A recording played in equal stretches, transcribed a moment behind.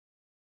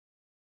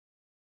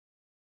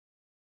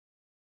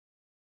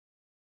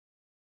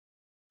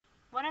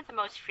one of the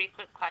most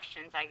frequent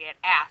questions I get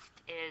asked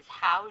is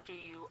how do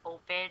you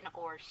open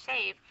or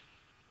save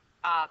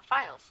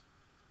files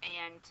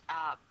and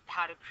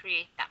how to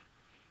create them.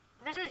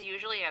 This is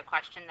usually a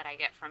question that I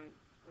get from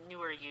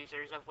newer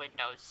users of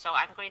Windows, so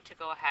I'm going to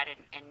go ahead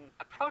and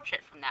approach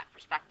it from that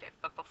perspective.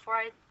 But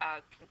before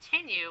I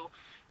continue,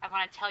 I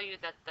want to tell you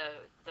that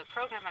the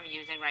program I'm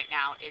using right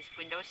now is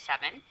Windows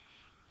 7,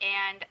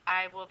 and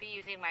I will be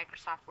using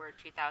Microsoft Word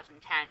 2010.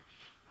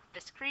 The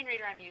screen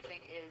reader I'm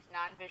using is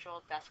non-visual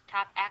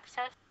desktop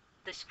access.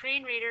 The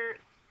screen reader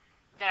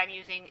that I'm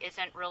using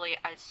isn't really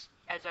as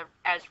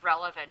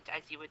relevant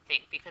as you would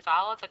think, because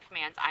all of the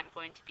commands I'm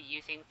going to be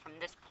using from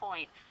this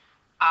point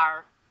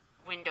are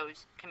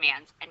Windows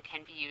commands and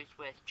can be used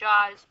with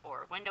JAWS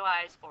or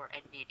Windows or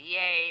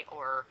NVDA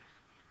or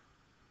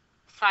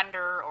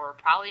Thunder or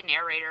probably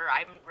Narrator.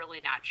 I'm really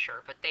not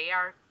sure, but they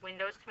are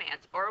Windows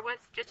commands, or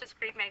with just a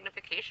screen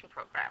magnification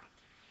program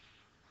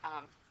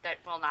that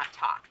will not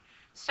talk.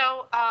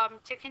 So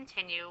to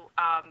continue,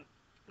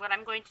 what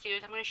I'm going to do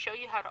is I'm going to show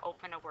you how to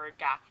open a Word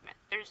document.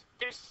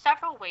 There's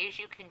several ways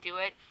you can do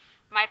it.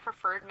 My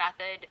preferred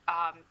method,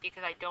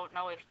 because I don't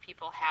know if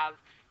people have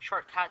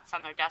shortcuts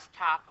on their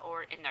desktop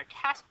or in their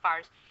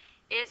taskbars,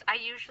 is I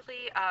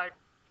usually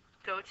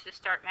go to the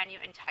Start menu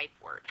and type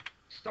Word.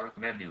 Start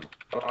menu,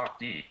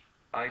 ORD,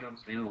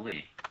 Items View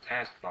List,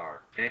 Taskbar,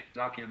 Pick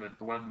Document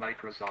 1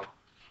 Microsoft.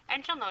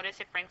 And you'll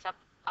notice it brings up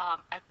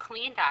a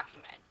clean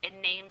document. It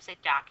names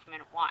it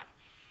Document 1.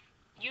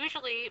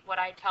 Usually what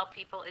I tell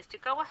people is to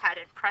go ahead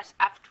and press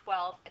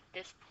F12 at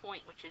this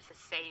point, which is the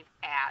Save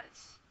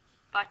As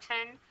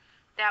button.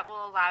 That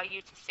will allow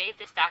you to save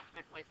this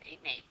document with a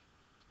name.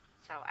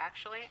 So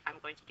actually, I'm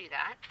going to do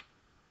that.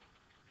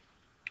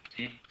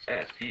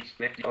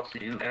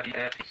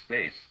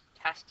 Space.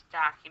 Test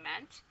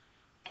document,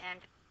 and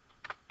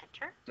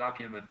enter.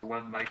 Document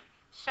 1 mic.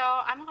 So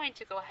I'm going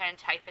to go ahead and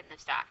type in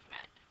this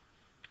document.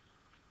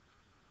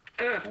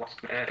 Okay,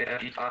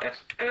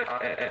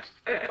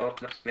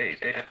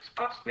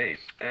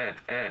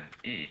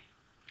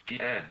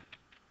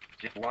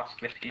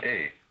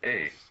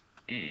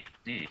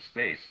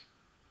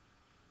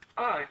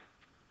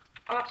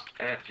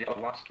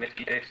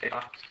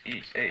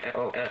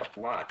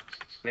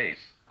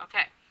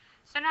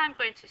 so now I'm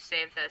going to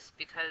save this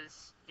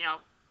because, you know,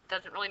 it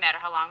doesn't really matter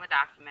how long the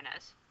document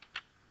is.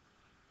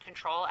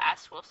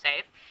 Control+S will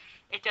save.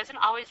 It doesn't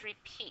always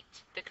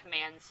repeat the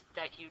commands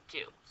that you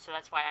do, so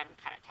that's why I'm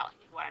kind of telling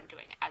you what I'm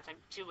doing as I'm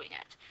doing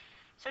it.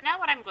 So now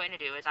what I'm going to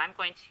do is I'm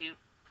going to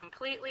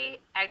completely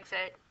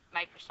exit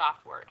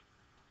Microsoft Word.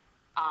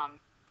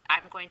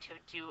 I'm going to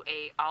do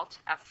a Alt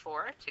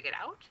F4 to get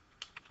out.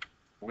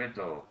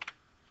 Window.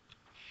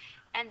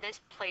 And this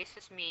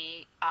places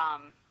me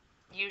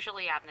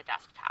usually on the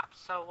desktop.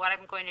 So what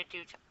I'm going to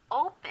do to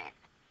open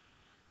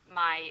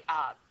my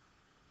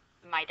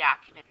my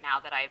document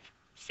now that I've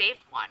saved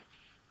one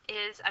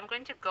is I'm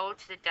going to go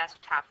to the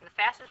desktop, and the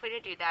fastest way to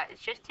do that is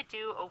just to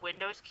do a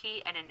Windows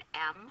key and an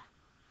M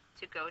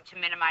to go to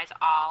minimize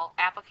all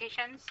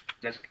applications.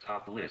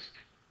 Desktop list,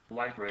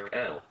 library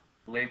L,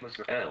 labels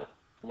L,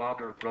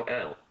 logger Pro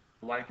L,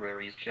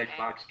 libraries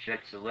checkbox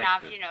check selected. Now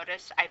if you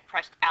notice, I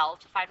pressed L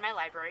to find my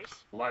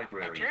libraries.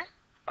 Libraries. Enter.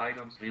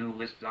 Items view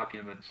list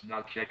documents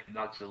not checked,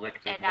 not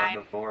selected. And 1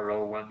 of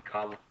 401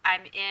 column.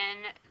 I'm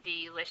in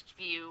the list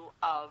view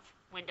of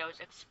Windows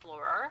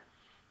Explorer,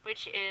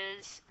 which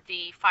is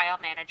the file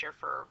manager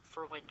for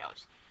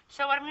Windows.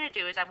 So what I'm going to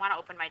do is I want to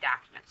open my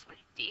documents with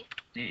D.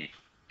 D.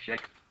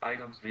 Check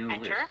items view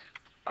Enter.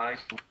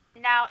 list.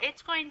 Now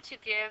it's going to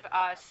give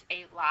us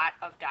a lot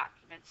of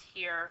documents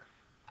here,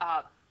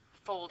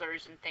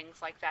 folders and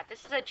things like that.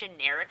 This is a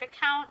generic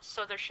account,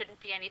 so there shouldn't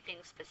be anything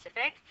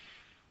specific.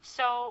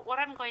 So what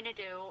I'm going to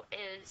do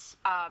is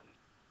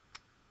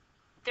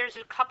there's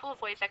a couple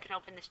of ways I can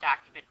open this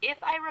document. If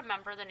I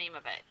remember the name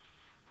of it,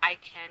 I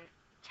can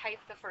type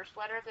the first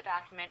letter of the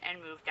document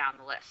and move down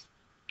the list.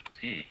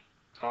 T.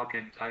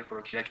 Talking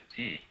typer check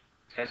T.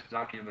 Test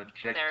document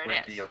check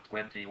 20 of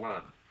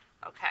 21.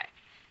 Okay.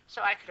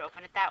 So I could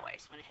open it that way.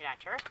 So I'm going to hit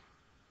enter.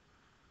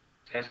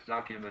 Test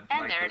document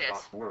and there it is.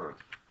 Microsoft Word.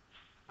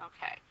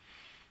 Okay.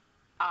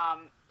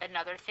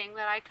 Another thing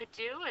that I could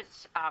do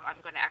is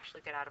I'm going to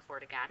actually get out of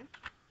Word again.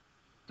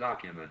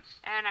 Documents.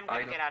 And I'm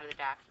going to get out of the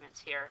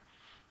documents here.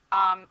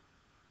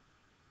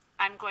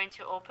 I'm going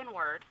to open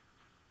Word.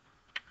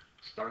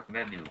 Start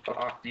menu,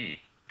 ORD,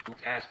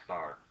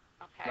 taskbar,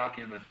 okay.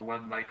 Document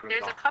 1 Microsoft.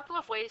 There's a couple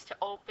of ways to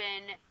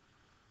open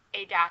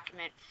a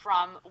document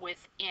from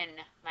within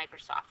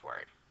Microsoft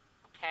Word.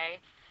 Okay.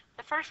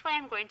 The first way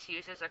I'm going to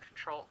use is a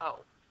Control+O.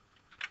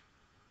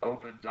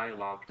 Open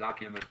dialogue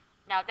document.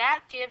 Now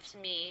that gives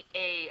me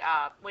a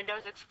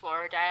Windows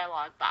Explorer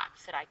dialog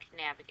box that I can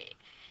navigate.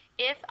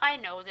 If I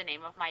know the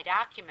name of my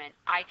document,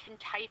 I can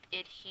type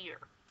it here,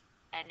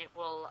 and it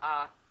will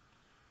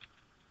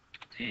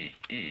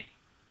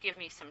give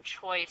me some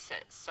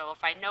choices. So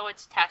if I know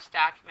it's test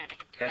document, I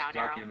can put test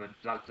down document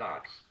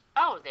docs.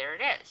 Oh, there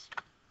it is.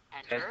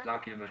 Enter. Test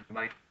document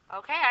Mike.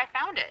 Okay, I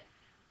found it.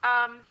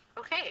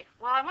 Okay,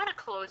 well, I want to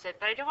close it,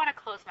 but I don't want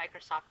to close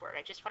Microsoft Word.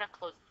 I just want to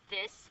close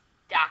this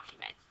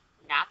document,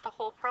 not the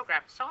whole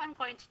program. So I'm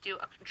going to do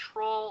a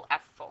Control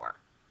F4.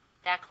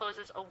 That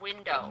closes a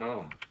window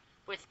Unknown.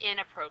 within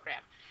a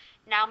program.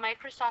 Now,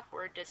 Microsoft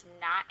Word does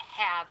not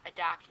have a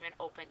document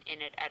open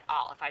in it at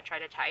all. If I try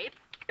to type,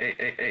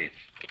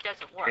 it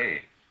doesn't work.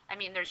 I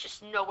mean, there's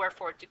just nowhere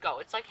for it to go.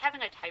 It's like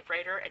having a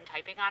typewriter and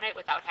typing on it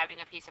without having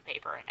a piece of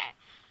paper in it.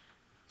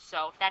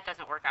 So that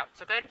doesn't work out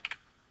so good.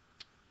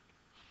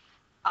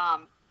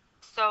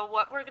 So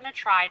what we're going to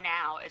try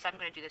now is I'm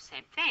going to do the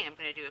same thing. I'm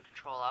going to do a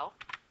Control+O.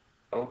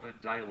 Open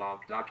dialogue,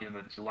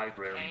 documents,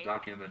 library, Okay.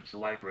 documents,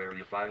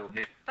 library, file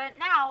name. But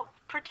now,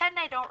 pretend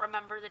I don't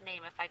remember the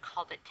name if I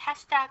called it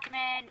test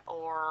document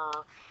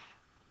or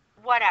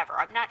whatever.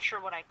 I'm not sure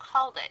what I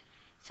called it.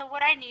 So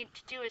what I need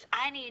to do is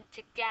I need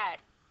to get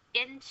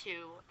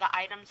into the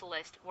items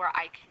list where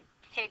I can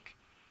pick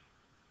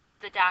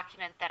the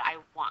document that I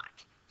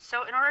want.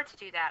 So in order to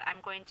do that,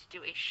 I'm going to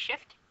do a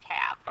Shift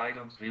Tab.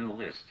 Items view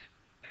list.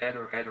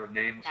 Header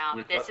names. Now,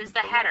 with this button is the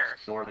select, header.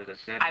 Sorted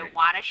ascending. I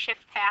want to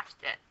shift past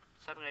it.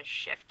 So I'm going to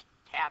Shift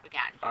Tab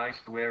again. I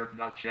squared,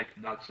 not checked,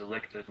 not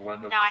selected.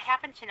 One of. Now, I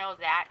happen to know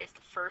that is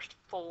the first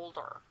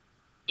folder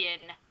in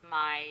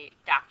my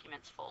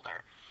Documents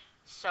folder.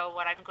 So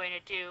what I'm going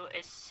to do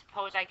is,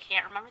 suppose I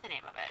can't remember the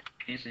name of it.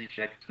 PC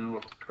checked 2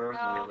 of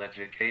personal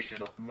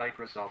educational.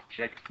 Microsoft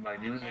checked. My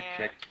music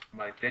checked.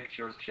 My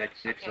pictures checked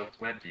 6 of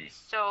 20.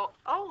 So,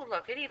 oh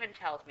look, it even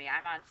tells me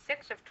I'm on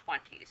 6 of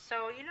 20.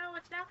 So, you know,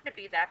 it's not going to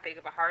be that big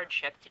of a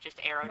hardship to just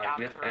arrow down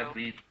through.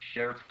 MV,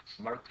 shared,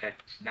 smart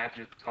text,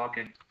 Snapchat,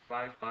 talking,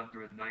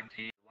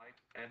 519.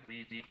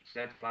 NVD,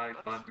 set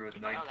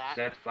 509,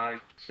 set 5,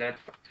 set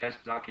test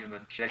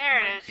document, check.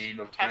 There it is.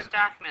 Of test 20.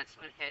 documents.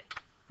 I'm going to hit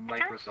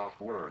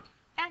Microsoft Word.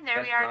 And there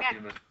test we are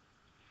document.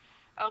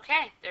 Again.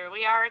 Okay, there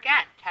we are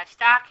again. Test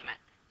document.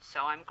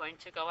 So I'm going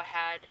to go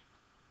ahead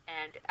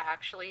and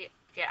actually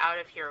get out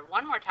of here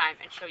one more time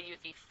and show you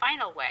the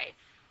final way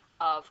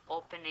of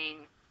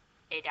opening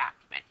a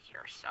document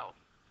here. So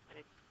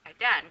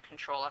again,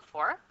 Control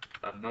F4.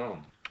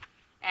 Unknown.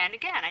 And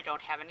again, I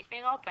don't have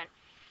anything open.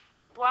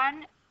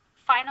 One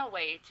final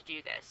way to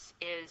do this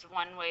is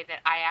one way that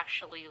I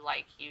actually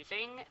like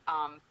using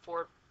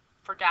for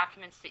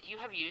documents that you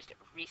have used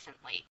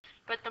recently.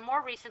 But the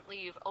more recently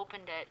you've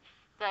opened it,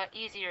 the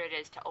easier it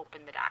is to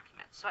open the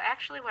document. So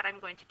actually what I'm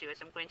going to do is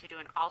I'm going to do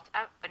an Alt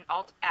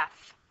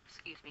F,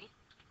 excuse me.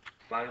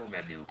 File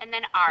menu. And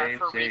then R save,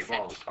 for save recent.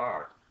 Alt,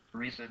 R.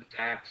 Recent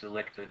tab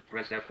selected.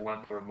 Press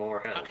F1 for more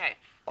help. Okay,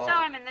 Alt, so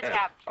I'm in the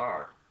tab.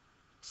 R.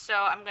 So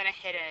I'm going to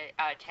hit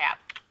a tab.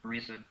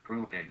 Recent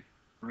grouping.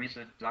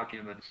 Recent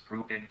documents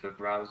grouping to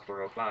browse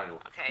for a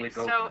file. Okay, Click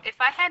so open. if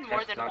I had more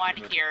Test than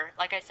document. one here,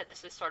 like I said,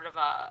 this is sort of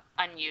a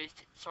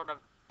unused, sort of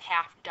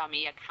half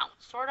dummy account,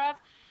 sort of.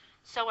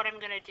 So what I'm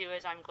going to do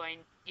is I'm going,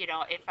 you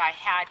know, if I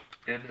had...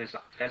 In this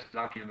test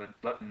document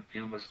button,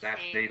 you must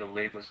dash data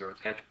labels or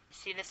text.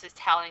 See, this is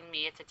telling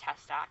me it's a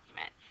test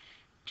document.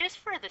 Just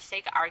for the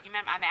sake of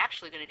argument, I'm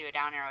actually going to do a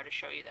down arrow to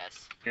show you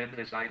this. Pin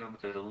this item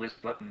to the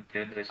list button.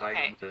 Pin this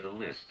item to the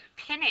list.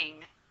 Pinning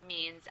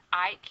means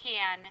I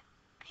can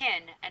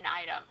pin an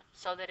item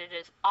so that it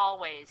is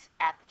always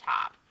at the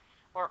top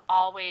or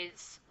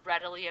always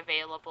readily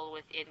available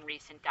within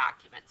recent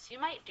documents. You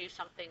might do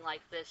something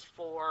like this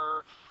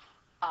for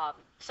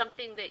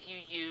something that you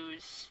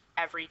use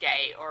every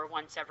day or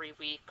once every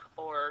week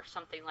or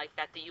something like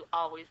that that you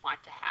always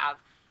want to have,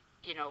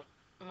 you know,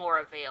 more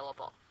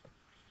available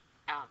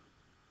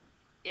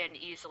and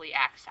easily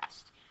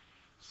accessed.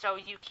 So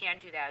you can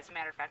do that. As a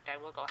matter of fact, I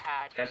will go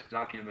ahead. Test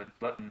document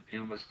button.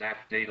 You must dash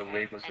data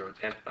labels or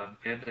text.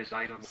 Unpin this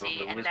item from the list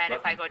button. And then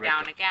if I go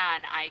down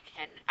again, I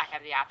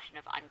have the option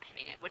of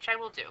unpinning it, which I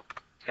will do.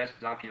 Test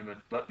document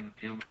button.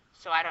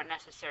 So I don't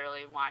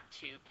necessarily want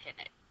to pin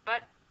it.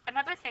 But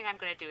another thing I'm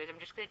going to do is I'm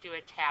just going to do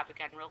a tab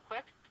again real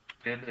quick.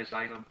 Pin this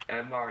item.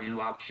 MRU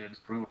options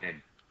grouping.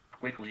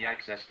 Quickly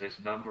access this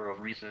number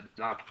of recent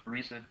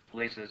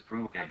places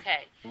grouping.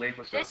 Okay.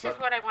 This is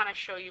what I want to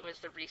show you is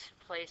the recent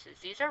places.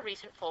 These are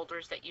recent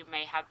folders that you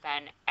may have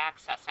been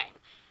accessing.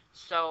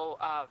 So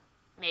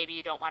maybe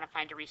you don't want to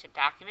find a recent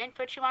document,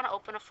 but you want to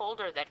open a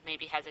folder that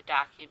maybe has a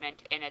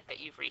document in it that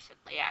you've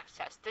recently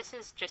accessed. This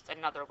is just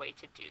another way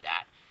to do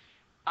that,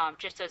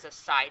 just as a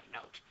side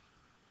note,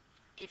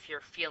 if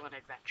you're feeling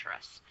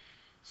adventurous.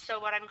 So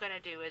what I'm going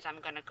to do is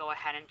I'm going to go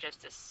ahead and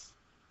just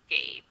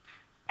escape.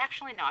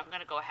 Actually, no, I'm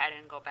going to go ahead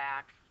and go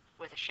back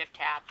with a Shift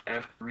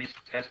Tab.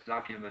 Test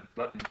document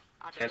button.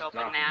 I'll just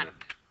open that.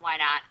 Why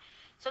not?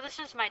 So this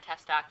is my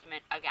test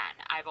document again.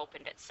 I've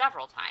opened it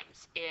several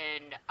times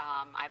in,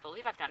 I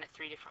believe I've done it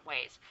 3 different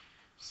ways.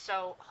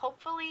 So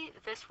hopefully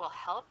this will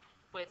help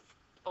with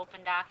open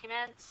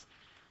documents.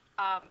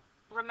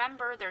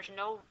 Remember, there's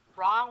no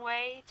wrong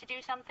way to do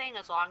something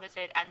as long as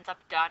it ends up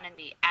done in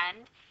the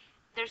end.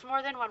 There's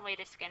more than one way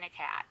to skin a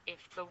cat. If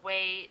the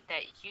way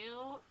that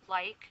you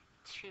like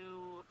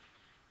to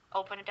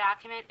open a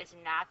document is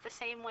not the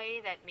same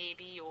way that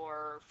maybe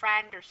your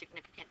friend or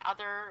significant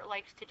other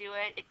likes to do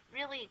it, it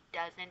really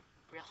doesn't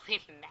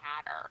really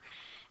matter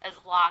as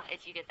long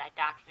as you get that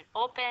document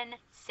open,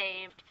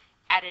 saved,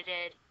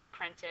 edited,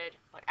 printed,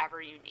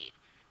 whatever you need,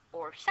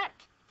 or sent.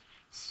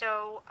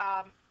 So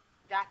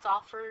that's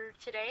all for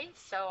today.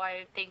 So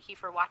I thank you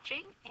for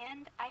watching,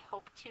 and I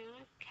hope to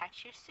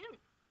catch you soon.